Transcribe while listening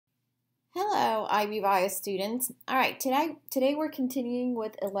Hello, IB Bias students. All right, today we're continuing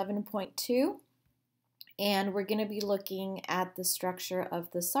with 11.2, and we're going to be looking at the structure of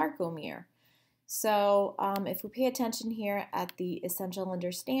the sarcomere. So if we pay attention here at the essential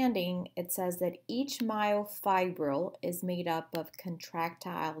understanding, it says that each myofibril is made up of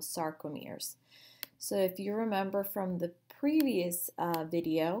contractile sarcomeres. So if you remember from the previous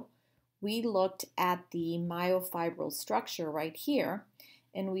video, we looked at the myofibril structure right here,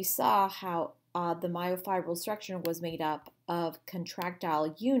 and we saw how the myofibril structure was made up of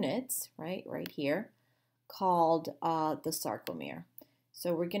contractile units, right here, called the sarcomere.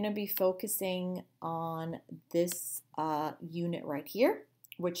 So we're going to be focusing on this unit right here,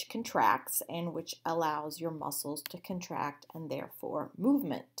 which contracts and which allows your muscles to contract and therefore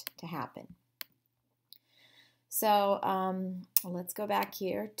movement to happen. So let's go back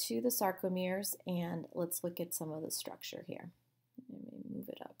here to the sarcomeres and let's look at some of the structure here. Let me move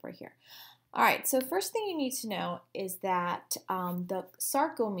it up right here. All right, so first thing you need to know is that the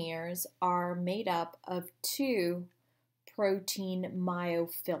sarcomeres are made up of two protein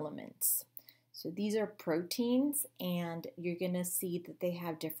myofilaments. So these are proteins, and you're going to see that they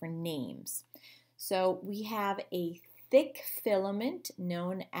have different names. So we have a thick filament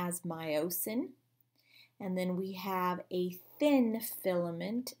known as myosin, and then we have a thin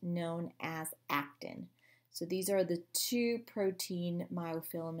filament known as actin. So these are the two protein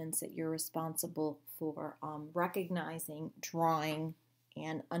myofilaments that you're responsible for recognizing, drawing,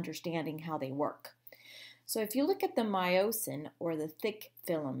 and understanding how they work. So if you look at the myosin, or the thick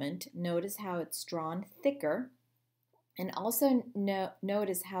filament, notice how it's drawn thicker, and also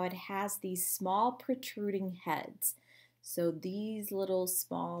notice how it has these small protruding heads. So these little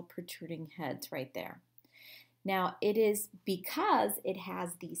small protruding heads right there. Now it is because it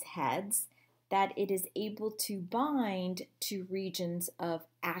has these heads that it is able to bind to regions of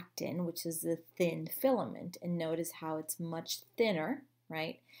actin, which is the thin filament. And notice how it's much thinner,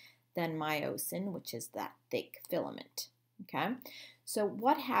 right, than myosin, which is that thick filament. Okay, so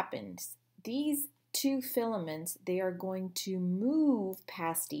what happens? These two filaments, they are going to move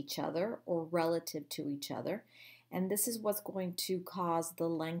past each other or relative to each other. And this is what's going to cause the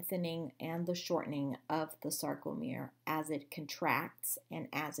lengthening and the shortening of the sarcomere as it contracts and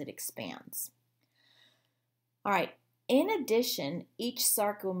as it expands. All right, in addition, each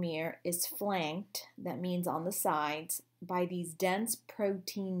sarcomere is flanked, that means on the sides, by these dense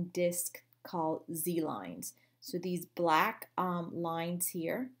protein discs called Z-lines. So these black lines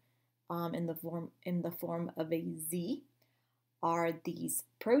here in the form of a Z are these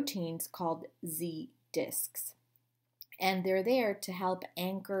proteins called Z discs. And they're there to help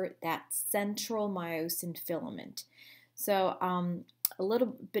anchor that central myosin filament. So a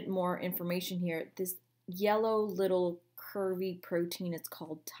little bit more information here. This yellow little curvy protein is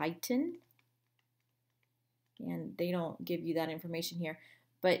called titin. And they don't give you that information here.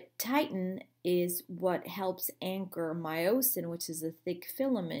 But titin is what helps anchor myosin, which is a thick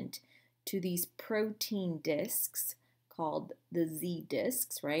filament, to these protein discs called the Z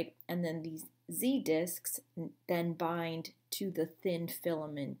discs, right? And then these Z discs then bind to the thin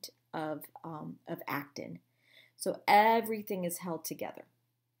filament of actin. So everything is held together.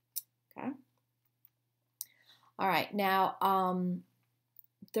 Okay. All right. Now,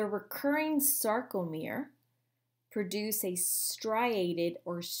 the recurring sarcomere produce a striated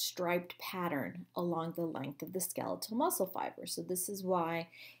or striped pattern along the length of the skeletal muscle fiber. So this is why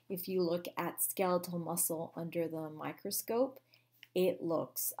if you look at skeletal muscle under the microscope, it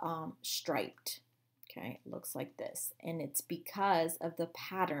looks striped. Okay, it looks like this. And it's because of the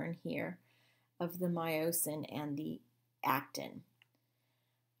pattern here of the myosin and the actin.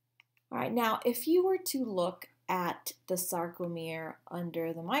 All right, now if you were to look at the sarcomere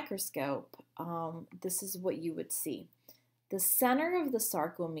under the microscope, this is what you would see. The center of the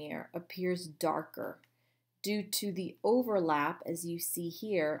sarcomere appears darker due to the overlap, as you see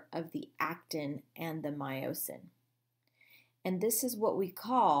here, of the actin and the myosin. And this is what we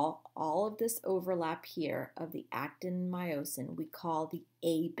call, all of this overlap here of the actin and myosin, we call the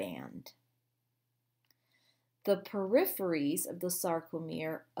A band. The peripheries of the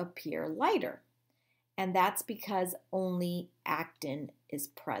sarcomere appear lighter. And that's because only actin is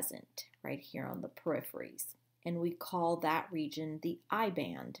present right here on the peripheries. And we call that region the I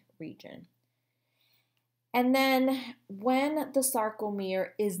band region. And then when the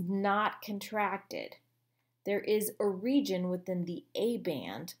sarcomere is not contracted, there is a region within the A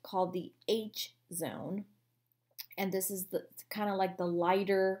band called the H zone. And this is kind of like the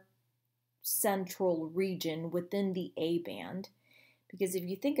lighter central region within the A band. Because if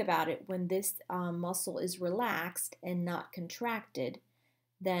you think about it, when this muscle is relaxed and not contracted,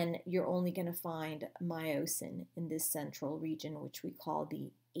 then you're only going to find myosin in this central region, which we call the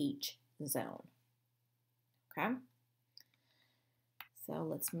H zone. Okay? So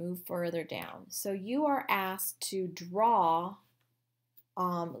let's move further down. So you are asked to draw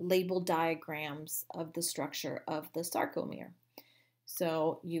label diagrams of the structure of the sarcomere.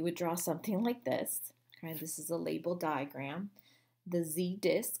 So you would draw something like this. Okay, this is a label diagram. The Z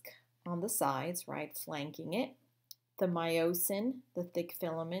disc on the sides, right, flanking it. The myosin, the thick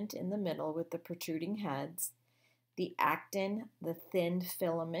filament in the middle with the protruding heads. The actin, the thin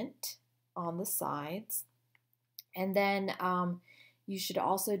filament on the sides. And then you should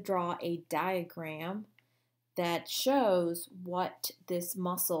also draw a diagram that shows what this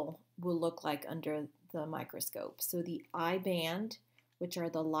muscle will look like under the microscope. So the I band, which are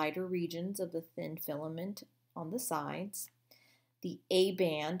the lighter regions of the thin filament on the sides. The A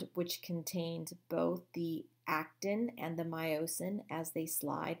band, which contains both the actin and the myosin as they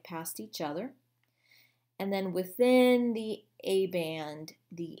slide past each other. And then within the A band,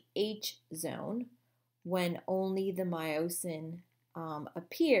 the H zone, when only the myosin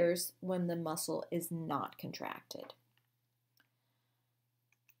appears when the muscle is not contracted.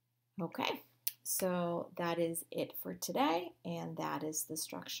 Okay, so that is it for today, and that is the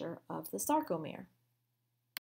structure of the sarcomere.